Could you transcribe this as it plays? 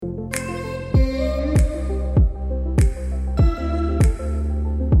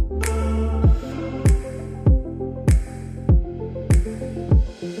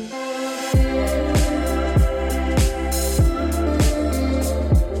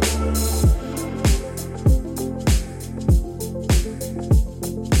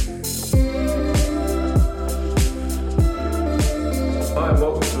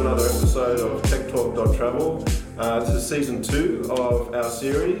season 2 of our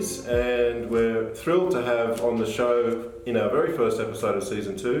series, and we're thrilled to have on the show in our very first episode of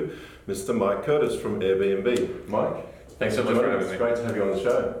season 2, Mr. Mike Curtis from AIRBNB. Mike, thanks so much for having me. It's great to have you on the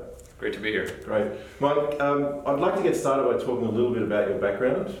show. Great to be here. Great. Mike, I'd like to get started by talking a little bit about your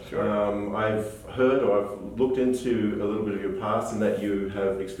background. Sure. I've heard, or I've looked into a little bit of your past, and that you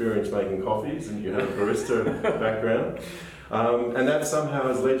have experience making coffees and you have a barista background. And that somehow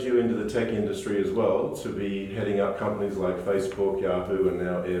has led you into the tech industry as well, to be heading up companies like Facebook, Yahoo, and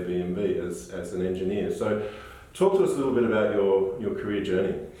now AIRBNB as an engineer. So talk to us a little bit about your career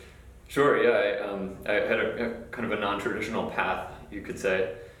journey. Sure, yeah. I had a kind of a non-traditional path, you could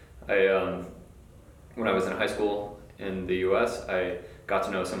say. When I was in high school in the US, I got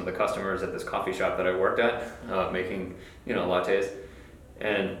to know some of the customers at this coffee shop that I worked at, making lattes.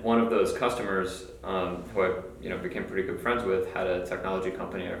 And one of those customers, who I became pretty good friends with, had a technology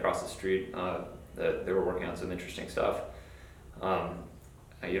company across the street that they were working on some interesting stuff.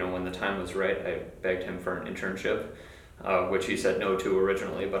 When the time was right, I begged him for an internship, which he said no to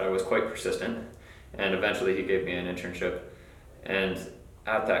originally, but I was quite persistent, and eventually he gave me an internship. And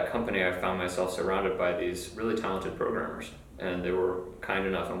at that company, I found myself surrounded by these really talented programmers, and they were kind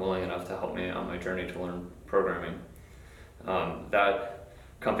enough and willing enough to help me on my journey to learn programming. That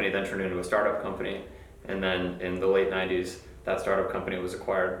company then turned into a startup company, and then in the late 90s, that startup company was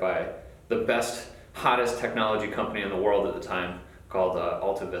acquired by the best, hottest technology company in the world at the time, called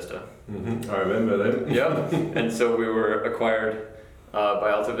Alta Vista. Mm-hmm. I remember them. Yeah, and so we were acquired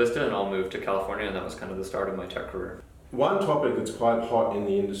by Alta Vista, and all moved to California, and that was kind of the start of my tech career. One topic that's quite hot in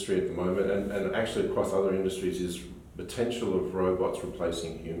the industry at the moment, and actually across other industries, is potential of robots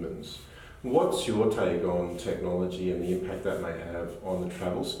replacing humans. What's your take on technology and the impact that may have on the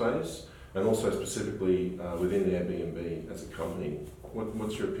travel space, and also specifically within Airbnb as a company?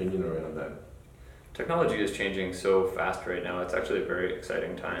 What's your opinion around that? Technology is changing so fast right now. It's actually a very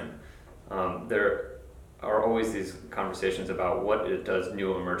exciting time. There are always these conversations about what it does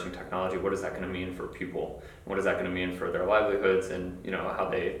new emerging technology. What is that going to mean for people? What is that going to mean for their livelihoods and how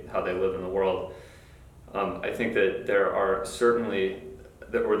they live in the world? I think that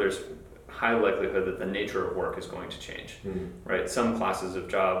there's high likelihood that the nature of work is going to change. Right? Some classes of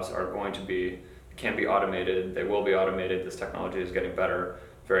jobs can't be automated. They will be automated. This technology is getting better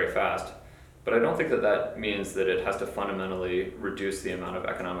very fast. But I don't think that means that it has to fundamentally reduce the amount of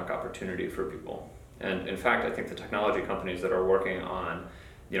economic opportunity for people. And in fact, I think the technology companies that are working on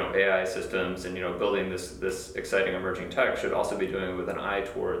AI systems and building this exciting emerging tech should also be doing it with an eye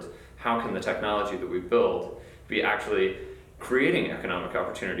towards how can the technology that we build be actually creating economic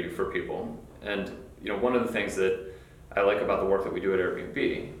opportunity for people. And one of the things that I like about the work that we do at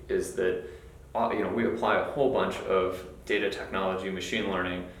Airbnb is that we apply a whole bunch of data technology, machine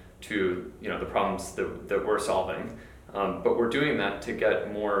learning to the problems that we're solving, but we're doing that to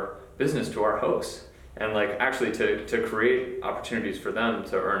get more business to our hosts, and actually to create opportunities for them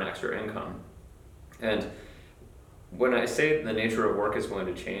to earn extra income. And when I say the nature of work is going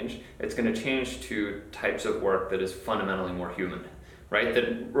to change, it's going to change to types of work that is fundamentally more human, right?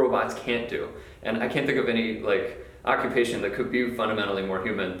 That robots can't do. And I can't think of any occupation that could be fundamentally more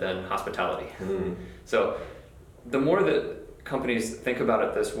human than hospitality. So the more that companies think about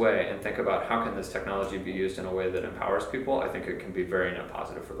it this way and think about how can this technology be used in a way that empowers people, I think it can be very net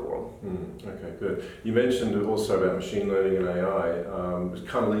positive for the world. Okay, good. You mentioned also about machine learning and AI, which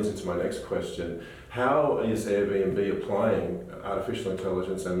kind of leads into my next question. How is Airbnb applying artificial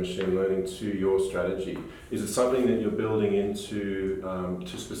intelligence and machine learning to your strategy? Is it something that you're building into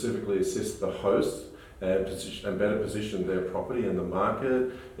to specifically assist the host and better position their property in the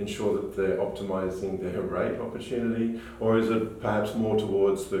market, ensure that they're optimizing their rate opportunity, or is it perhaps more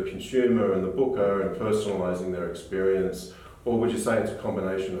towards the consumer and the booker and personalizing their experience, or would you say it's a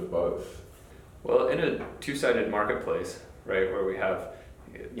combination of both? Well, in a two-sided marketplace, right, where we have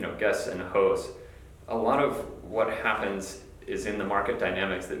guests and hosts, a lot of what happens is in the market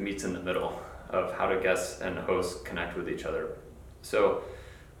dynamics that meets in the middle of how do guests and hosts connect with each other. So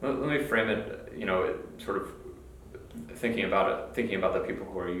let me frame it, sort of thinking about the people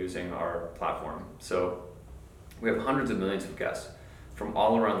who are using our platform. So we have hundreds of millions of guests from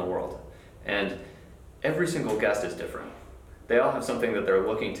all around the world, and every single guest is different. They all have something that they're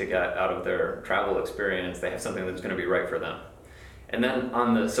looking to get out of their travel experience. They have something that's going to be right for them. And then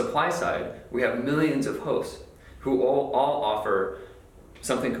on the supply side, we have millions of hosts who all offer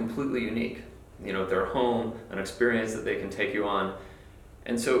something completely unique. Their home, an experience that they can take you on.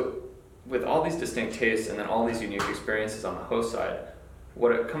 And so with all these distinct tastes and then all these unique experiences on the host side,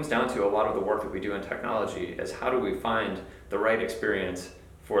 what it comes down to, a lot of the work that we do in technology, is how do we find the right experience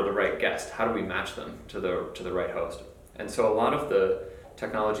for the right guest? How do we match them to the right host? And so a lot of the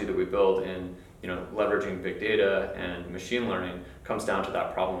technology that we build in leveraging big data and machine learning comes down to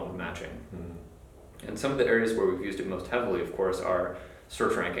that problem of matching. And some of the areas where we've used it most heavily, of course, are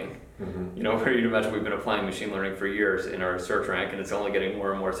search ranking. Where you'd imagine we've been applying machine learning for years in our search rank, and it's only getting more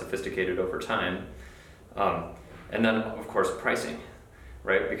and more sophisticated over time. And then, of course, pricing,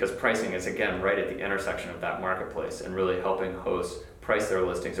 right? Because pricing is, again, right at the intersection of that marketplace and really helping hosts price their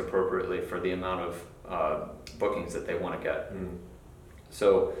listings appropriately for the amount of bookings that they want to get.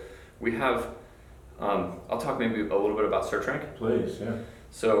 So we have, I'll talk maybe a little bit about search rank. Please, yeah.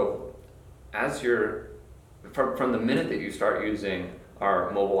 So as from the minute that you start using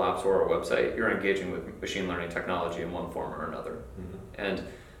our mobile apps or our website, you're engaging with machine learning technology in one form or another. And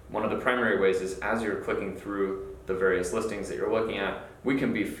one of the primary ways is as you're clicking through the various listings that you're looking at, we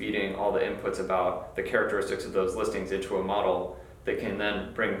can be feeding all the inputs about the characteristics of those listings into a model that can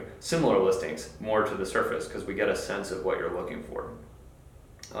then bring similar listings more to the surface because we get a sense of what you're looking for.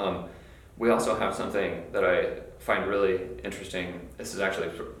 We also have something that I find really interesting. This is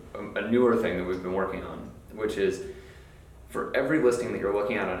actually a newer thing that we've been working on, which is for every listing that you're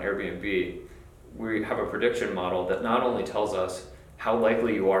looking at on Airbnb, we have a prediction model that not only tells us how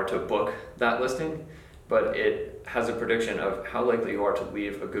likely you are to book that listing, but it has a prediction of how likely you are to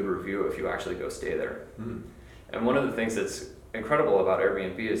leave a good review if you actually go stay there. And one of the things that's incredible about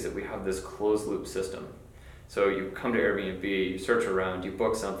Airbnb is that we have this closed loop system. So you come to Airbnb, you search around, you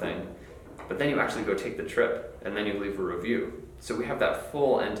book something, but then you actually go take the trip and then you leave a review. So we have that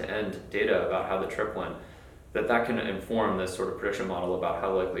full end-to-end data about how the trip went, that can inform this sort of prediction model about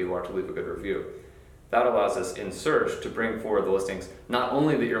how likely you are to leave a good review. That allows us in search to bring forward the listings, not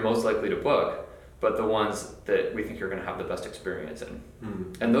only that you're most likely to book, but the ones that we think you're going to have the best experience in.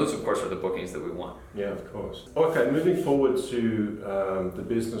 And those, of course, are the bookings that we want. Yeah, of course. Okay, moving forward to the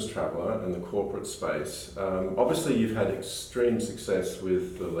business traveller and the corporate space. Obviously, you've had extreme success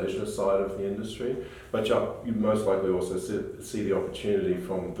with the leisure side of the industry, but you most likely also see the opportunity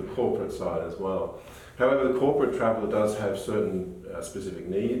from the corporate side as well. However, the corporate traveller does have certain specific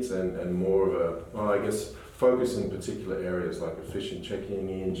needs and more of a, focus in particular areas like efficient checking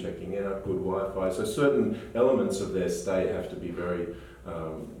in, checking out, good Wi-Fi. So certain elements of their stay have to be very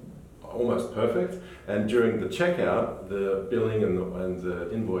almost perfect. And during the checkout, the billing and the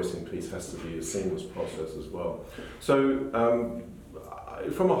invoicing piece has to be a seamless process as well. So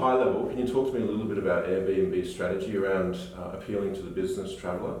from a high level, can you talk to me a little bit about Airbnb's strategy around appealing to the business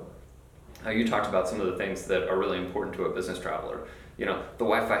traveller? You talked about some of the things that are really important to a business traveler. The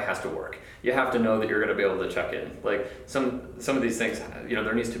Wi-Fi has to work. You have to know that you're going to be able to check in. Like some of these things,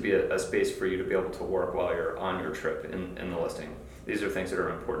 there needs to be a space for you to be able to work while you're on your trip in the listing. These are things that are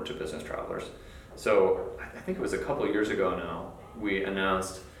important to business travelers. So I think it was a couple of years ago now, we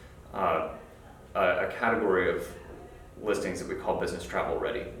announced a category of listings that we call business travel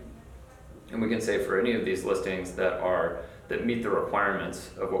ready. And we can say for any of these listings that meet the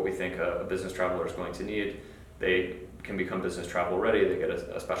requirements of what we think a business traveler is going to need, they can become business travel ready. They get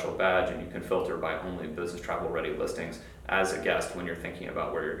a special badge, and you can filter by only business travel ready listings as a guest when you're thinking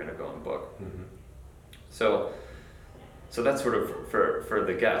about where you're going to go and book. So that's sort of for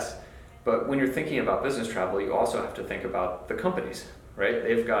the guests. But when you're thinking about business travel, you also have to think about the companies, right?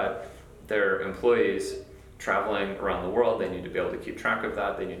 They've got their employees traveling around the world. They need to be able to keep track of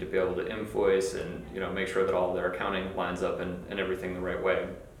that. They need to be able to invoice and make sure that all their accounting lines up and everything the right way.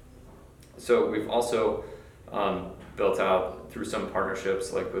 So we've also built out through some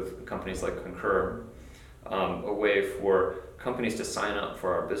partnerships, like with companies like Concur, a way for companies to sign up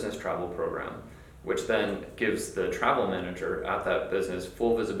for our business travel program, which then gives the travel manager at that business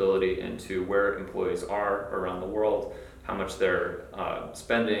full visibility into where employees are around the world, how much they're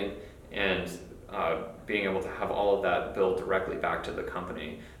spending, and being able to have all of that billed directly back to the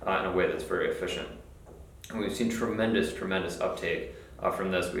company in a way that's very efficient. And we've seen tremendous uptake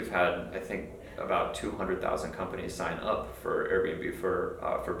from this. We've had, I think, about 200,000 companies sign up for Airbnb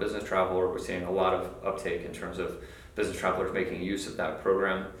for business travel. We're seeing a lot of uptake in terms of business travelers making use of that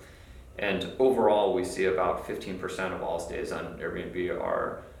program. And overall, we see about 15% of all stays on Airbnb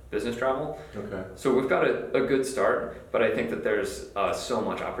are business travel. Okay. So we've got a good start, but I think that there's so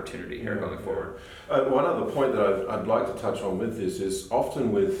much opportunity here going forward. One other point that I'd like to touch on with this is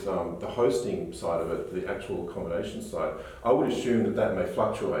often with the hosting side of it, the actual accommodation side, I would assume that may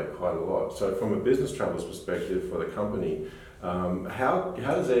fluctuate quite a lot. So from a business traveler's perspective for the company, how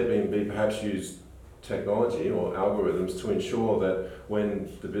does Airbnb perhaps use technology or algorithms to ensure that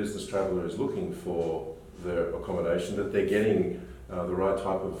when the business traveller is looking for their accommodation, that they're getting the right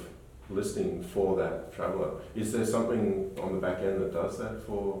type of listing for that traveller? Is there something on the back end that does that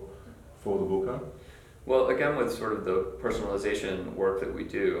for the booker? Well, again, with sort of the personalization work that we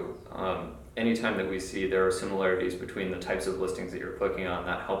do, anytime that we see there are similarities between the types of listings that you're clicking on,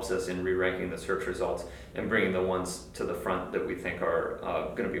 that helps us in re-ranking the search results and bringing the ones to the front that we think are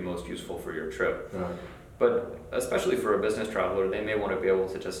going to be most useful for your trip. Right. But especially for a business traveler, they may want to be able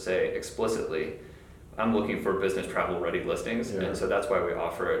to just say explicitly, I'm looking for business travel ready listings, and so that's why we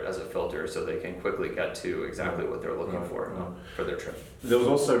offer it as a filter, so they can quickly get to exactly what they're looking for their trip. There was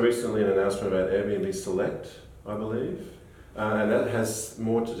also recently an announcement about Airbnb Select, I believe, and that has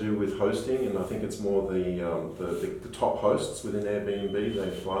more to do with hosting, and I think it's more the top hosts within Airbnb,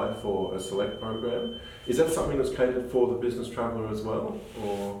 they fly for a Select program. Is that something that's catered for the business traveler as well,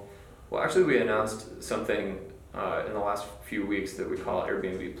 or? Well, actually, we announced something in the last few weeks that we call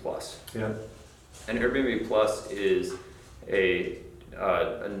Airbnb Plus. Yeah. And Airbnb Plus is a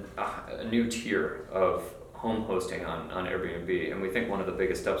new tier of home hosting on Airbnb, and we think one of the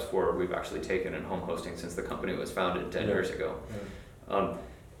biggest steps forward we've actually taken in home hosting since the company was founded 10 years ago. Yeah.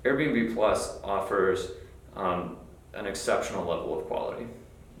 Airbnb Plus offers an exceptional level of quality,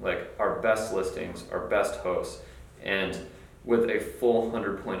 like our best listings, our best hosts, and with a full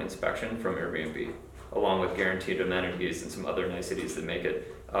 100-point inspection from Airbnb, along with guaranteed amenities and some other niceties that make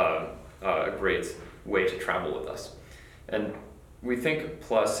it a great way to travel with us. And we think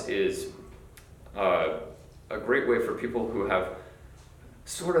Plus is a great way for people who have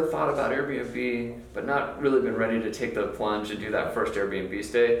sort of thought about Airbnb, but not really been ready to take the plunge and do that first Airbnb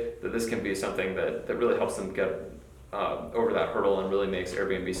stay, that this can be something that really helps them get over that hurdle and really makes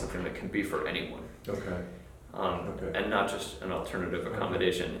Airbnb something that can be for anyone. Okay. And not just an alternative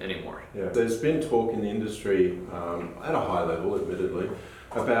accommodation anymore. Yeah. There's been talk in the industry, at a high level admittedly,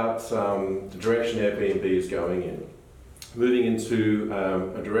 about the direction Airbnb is going in. Moving into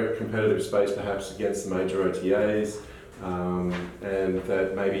a direct competitive space perhaps against the major OTAs, and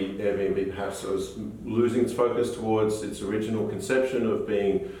that maybe Airbnb perhaps was losing its focus towards its original conception of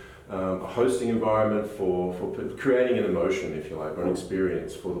being a hosting environment for creating an emotion, if you like, or an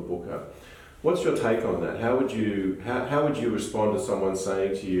experience for the booker. What's your take on that? How would you respond to someone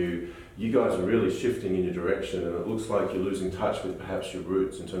saying to you, you guys are really shifting in your direction and it looks like you're losing touch with perhaps your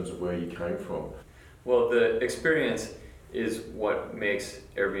roots in terms of where you came from? Well, the experience is what makes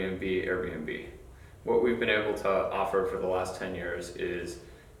Airbnb Airbnb. What we've been able to offer for the last 10 years is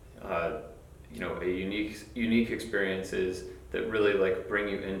a unique experiences that really like bring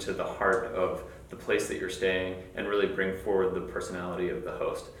you into the heart of the place that you're staying and really bring forward the personality of the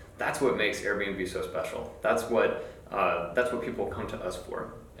host. That's what makes Airbnb so special. That's what people come to us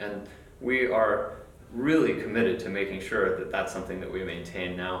for. And we are really committed to making sure that that's something that we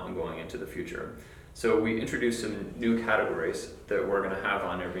maintain now and going into the future. So we introduced some new categories that we're going to have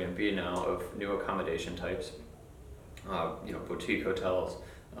on Airbnb now of new accommodation types, boutique hotels,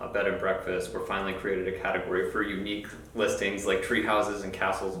 bed and breakfast. We're finally created a category for unique listings like tree houses and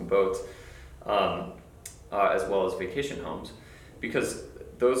castles and boats, as well as vacation homes, because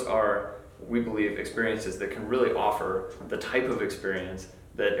those are, we believe, experiences that can really offer the type of experience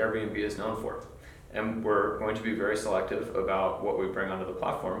that Airbnb is known for. And we're going to be very selective about what we bring onto the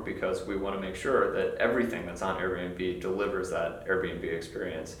platform because we want to make sure that everything that's on Airbnb delivers that Airbnb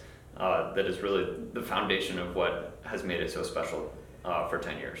experience that is really the foundation of what has made it so special for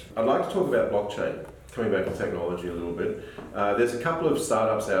 10 years. I'd like to talk about blockchain, coming back to technology a little bit. There's a couple of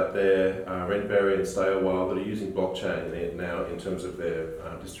startups out there, Rentberry and Stay a While, that are using blockchain now in terms of their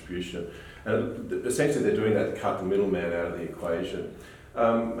distribution. And essentially they're doing that to cut the middleman out of the equation.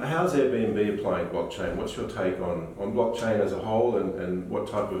 How's Airbnb applying blockchain? What's your take on blockchain as a whole, and what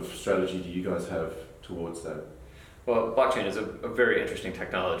type of strategy do you guys have towards that? Well, blockchain is a very interesting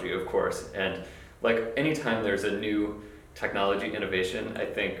technology, of course, and like anytime there's a new technology innovation, I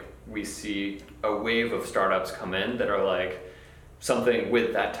think we see a wave of startups come in that are like something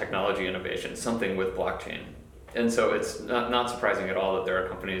with that technology innovation, something with blockchain. And so it's not surprising at all that there are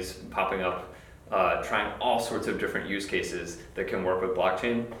companies popping up trying all sorts of different use cases that can work with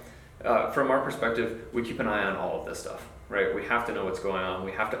blockchain. From our perspective, we keep an eye on all of this stuff, right? We have to know what's going on.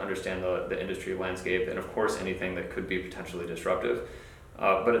 We have to understand the industry landscape and, of course, anything that could be potentially disruptive.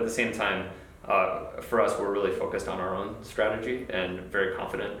 But at the same time, for us, we're really focused on our own strategy and very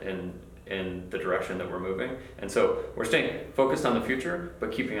confident in the direction that we're moving. And so we're staying focused on the future,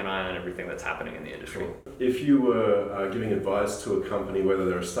 but keeping an eye on everything that's happening in the industry. If you were giving advice to a company, whether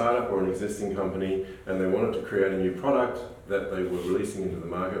they're a startup or an existing company, and they wanted to create a new product that they were releasing into the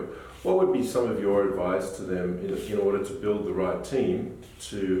market, what would be some of your advice to them in order to build the right team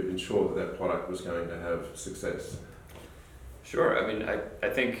to ensure that that product was going to have success? Sure. I mean, I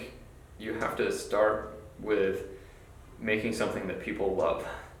think you have to start with making something that people love.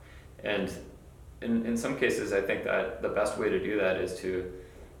 And in some cases, I think that the best way to do that is to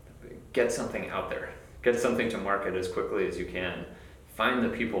get something out there, get something to market as quickly as you can, find the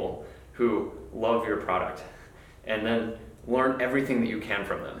people who love your product, and then learn everything that you can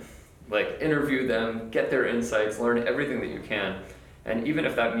from them. Like, interview them, get their insights, learn everything that you can. And even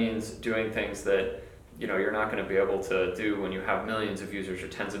if that means doing things that you're not going to be able to do when you have millions of users or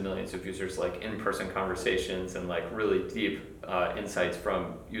tens of millions of users, like in-person conversations and like really deep insights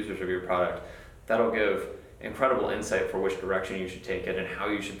from users of your product, that'll give incredible insight for which direction you should take it and how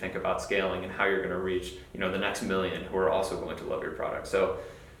you should think about scaling and how you're going to reach the next million who are also going to love your product. So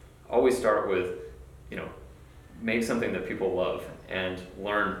always start with make something that people love and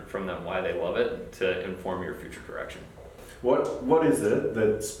learn from them why they love it to inform your future direction. What is it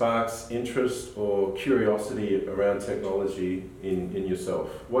that sparks interest or curiosity around technology in yourself?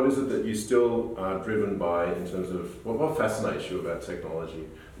 What is it that you still are driven by in terms of what fascinates you about technology?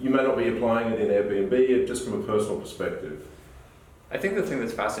 You may not be applying it in Airbnb, just from a personal perspective. I think the thing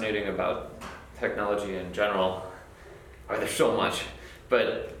that's fascinating about technology in general, there's so much,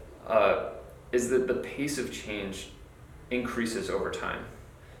 but is that the pace of change increases over time.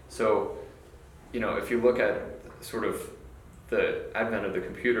 So, if you look at sort of the advent of the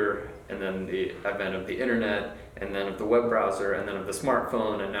computer, and then the advent of the internet, and then of the web browser, and then of the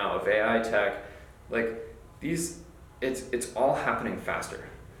smartphone, and now of AI tech, like it's all happening faster.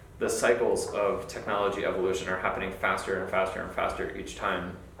 The cycles of technology evolution are happening faster and faster and faster each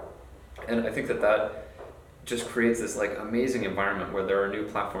time. And I think that just creates this like amazing environment where there are new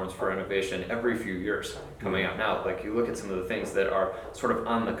platforms for innovation every few years coming out now. Like, you look at some of the things that are sort of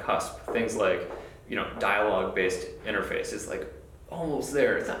on the cusp, things like dialogue-based interface is like almost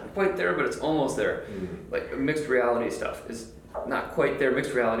there. It's not quite there, but it's almost there. Like, mixed reality stuff is not quite there.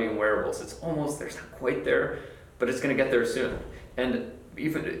 Mixed reality and wearables, it's almost there. It's not quite there, but it's going to get there soon. And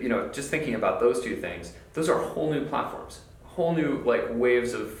even just thinking about those two things, those are whole new platforms, whole new like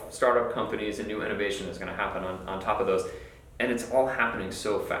waves of startup companies, and new innovation is going to happen on top of those, and it's all happening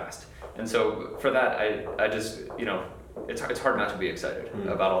so fast. And so for that, I just it's hard not to be excited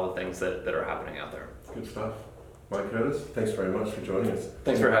about all the things that are happening out there. Good stuff. Mike Curtis, thanks very much for joining us.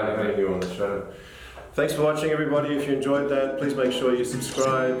 Thanks for having you on the show. Thanks for watching, everybody. If you enjoyed that, please make sure you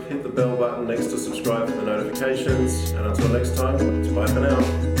subscribe, hit the bell button next to subscribe for the notifications, and until next time, bye for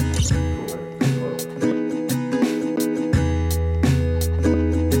now.